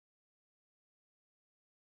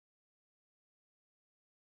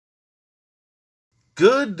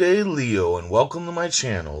Good day, Leo, and welcome to my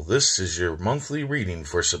channel. This is your monthly reading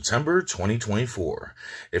for September 2024.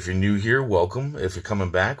 If you're new here, welcome. If you're coming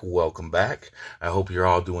back, welcome back. I hope you're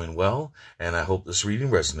all doing well, and I hope this reading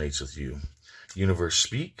resonates with you. Universe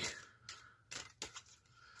speak.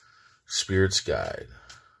 Spirit's guide.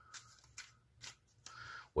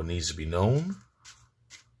 What needs to be known?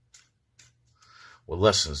 What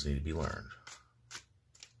lessons need to be learned?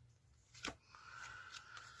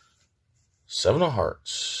 Seven of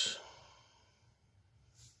Hearts,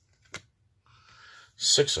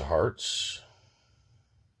 Six of Hearts,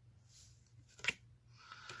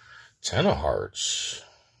 Ten of Hearts,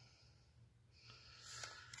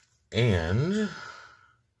 and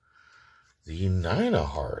the Nine of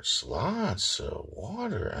Hearts. Lots of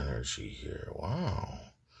water energy here. Wow.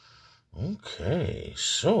 Okay,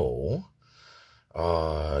 so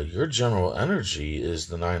your general energy is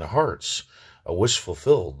the Nine of Hearts, a wish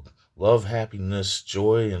fulfilled. Love, happiness,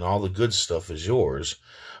 joy, and all the good stuff is yours,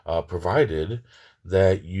 provided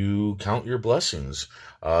that you count your blessings,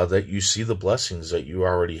 that you see the blessings that you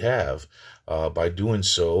already have. By doing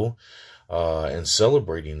so and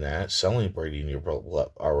celebrating the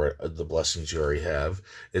blessings you already have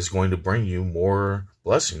is going to bring you more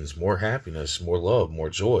blessings, more happiness, more love, more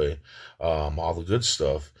joy, all the good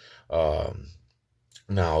stuff.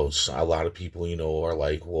 Now, a lot of people, are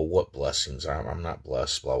like, well, what blessings? I'm not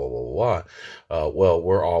blessed, blah, blah, blah, blah. Well,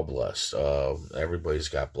 we're all blessed. Everybody's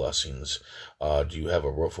got blessings. Do you have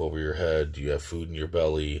a roof over your head? Do you have food in your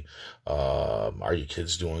belly? Are your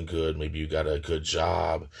kids doing good? Maybe you got a good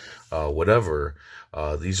job, whatever.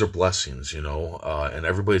 These are blessings, and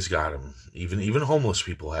everybody's got them. Even homeless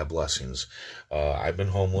people have blessings. I've been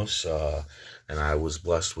homeless, and I was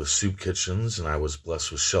blessed with soup kitchens, and I was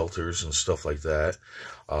blessed with shelters and stuff like that.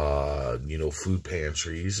 Food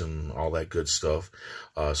pantries and all that good stuff.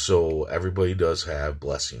 So everybody does have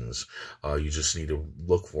blessings. You just need to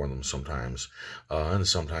look for them sometimes. And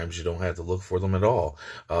sometimes you don't have to look for them at all.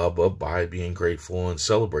 But by being grateful and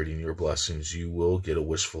celebrating your blessings, you will get a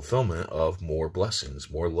wish fulfillment of more blessings,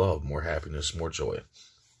 more love, more happiness, more joy.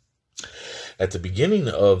 At the beginning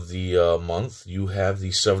of the month, you have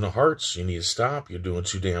the Seven of Hearts. You need to stop. You're doing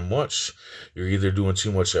too damn much. You're either doing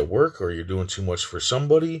too much at work, or you're doing too much for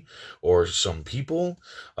somebody or some people.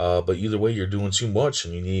 But either way, you're doing too much,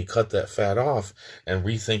 and you need to cut that fat off and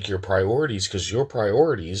rethink your priorities, because your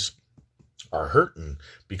priorities are hurting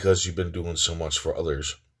because you've been doing so much for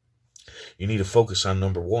others. You need to focus on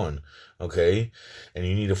number one, okay? And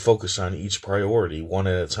you need to focus on each priority one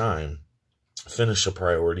at a time. Finish a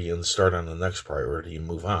priority and start on the next priority and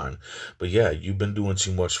move on. But yeah, you've been doing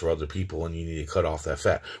too much for other people, and you need to cut off that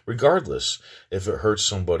fat. Regardless if it hurts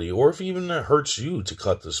somebody, or if even it hurts you to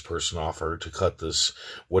cut this person off, or to cut this,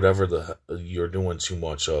 whatever you're doing too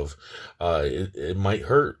much of. It might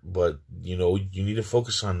hurt, but you need to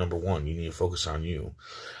focus on number one. You need to focus on you.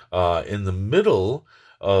 In the middle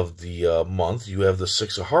of the month, you have the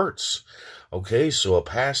Six of Hearts. Okay, so a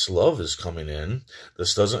past love is coming in.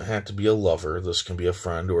 This doesn't have to be a lover. This can be a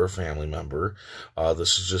friend or a family member.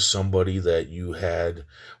 This is just somebody that you had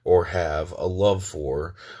or have a love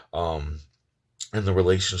for, and the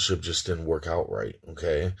relationship just didn't work out right,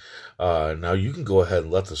 okay? Now, you can go ahead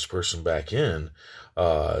and let this person back in,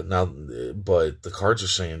 but the cards are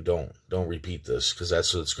saying don't repeat this, because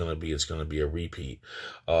that's what it's going to be. It's going to be a repeat.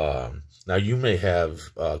 Now, you may have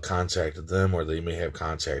contacted them, or they may have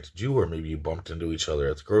contacted you, or maybe you bumped into each other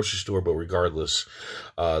at the grocery store, but regardless,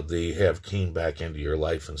 they have came back into your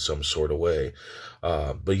life in some sort of way.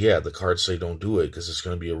 But yeah, the cards say don't do it, because it's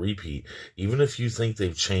going to be a repeat. Even if you think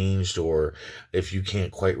they've changed, or if you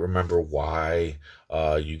can't quite remember why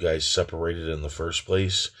you guys separated in the first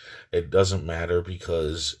place, it doesn't matter,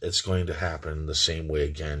 because it's going to happen the same way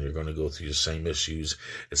again. You're going to go through the same issues.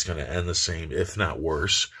 It's going to end the same, if not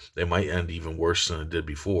worse. It might end even worse than it did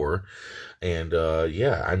before. And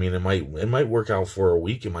yeah, I mean, it might work out for a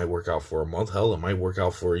week. It might work out for a month. Hell, it might work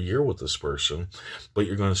out for a year with this person. But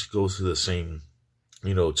you're going to go through the same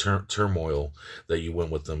turmoil that you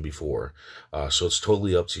went with them before. So it's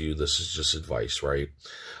totally up to you. This is just advice, right?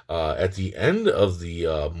 At the end of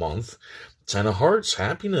the month, Ten of Hearts,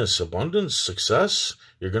 happiness, abundance, success.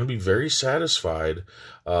 You're going to be very satisfied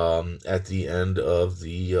at the end of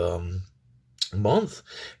the month.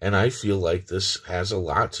 And I feel like this has a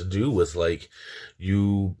lot to do with, like,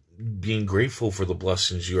 you being grateful for the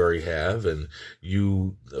blessings you already have, and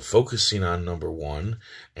you focusing on number one,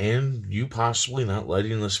 and you possibly not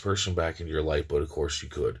letting this person back into your life, but of course you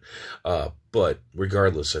could. But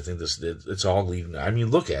regardless, I think it's all leading. I mean,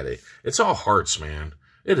 look at it. It's all hearts, man.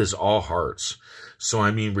 It is all hearts. So,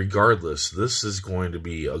 I mean, regardless, this is going to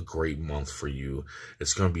be a great month for you.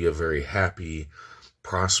 It's going to be a very happy,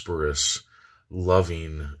 prosperous,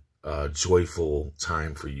 loving, joyful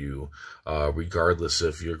time for you, regardless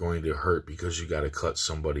if you're going to hurt because you got to cut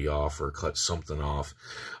somebody off or cut something off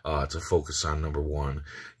to focus on number one.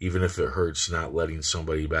 Even if it hurts not letting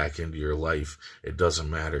somebody back into your life, it doesn't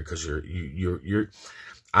matter, because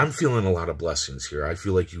I'm feeling a lot of blessings here. I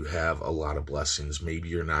feel like you have a lot of blessings. Maybe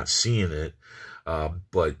you're not seeing it,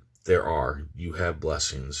 but there are. You have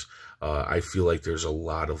blessings. I feel like there's a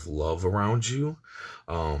lot of love around you.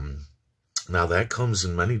 Now, that comes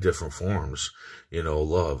in many different forms,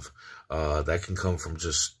 love. That can come from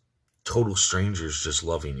just total strangers just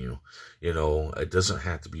loving you. It doesn't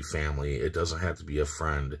have to be family. It doesn't have to be a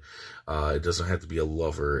friend. It doesn't have to be a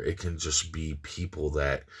lover. It can just be people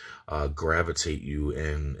that gravitate you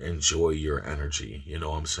and enjoy your energy. You know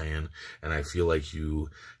what I'm saying? And I feel like you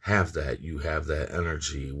have that. You have that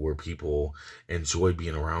energy where people enjoy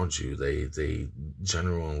being around you. They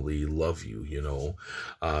genuinely love you,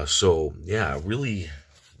 So, yeah, really,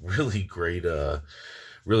 really great,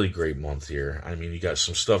 really great month here. I mean, you got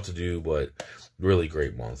some stuff to do, but really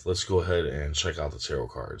great month. Let's go ahead and check out the tarot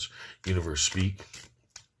cards. Universe speak.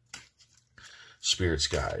 Spirit's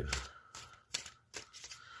guide.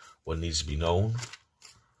 What needs to be known?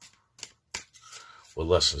 What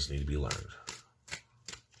lessons need to be learned?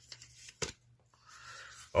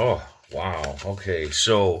 Oh, wow. Okay,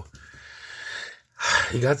 so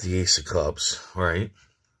you got the Ace of Cups, right?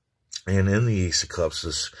 And in the Ace of Cups,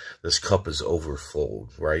 this cup is overflowed,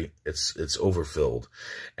 right? It's overfilled.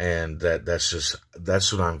 And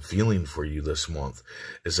that's what I'm feeling for you this month,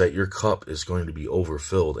 is that your cup is going to be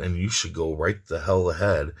overfilled, and you should go right the hell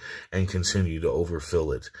ahead and continue to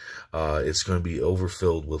overfill it. It's going to be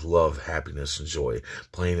overfilled with love, happiness, and joy,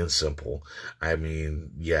 plain and simple. I mean,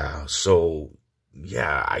 yeah, so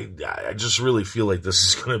yeah, I just really feel like this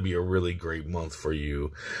is going to be a really great month for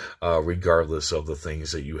you, regardless of the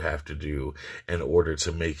things that you have to do in order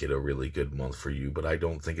to make it a really good month for you. But I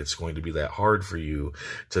don't think it's going to be that hard for you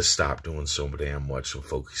to stop doing so damn much and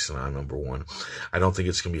focusing on number one. I don't think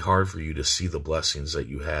it's going to be hard for you to see the blessings that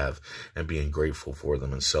you have and being grateful for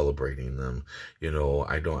them and celebrating them.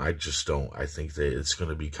 I just don't. I think that it's going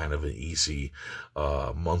to be kind of an easy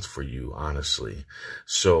month for you, honestly.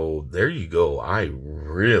 So there you go. I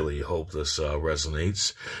really hope this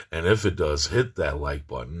resonates, and if it does, hit that like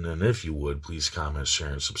button, and if you would, please comment, share,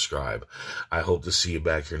 and subscribe. I hope to see you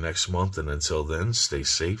back here next month, and until then, stay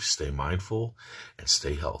safe, stay mindful, and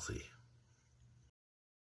stay healthy.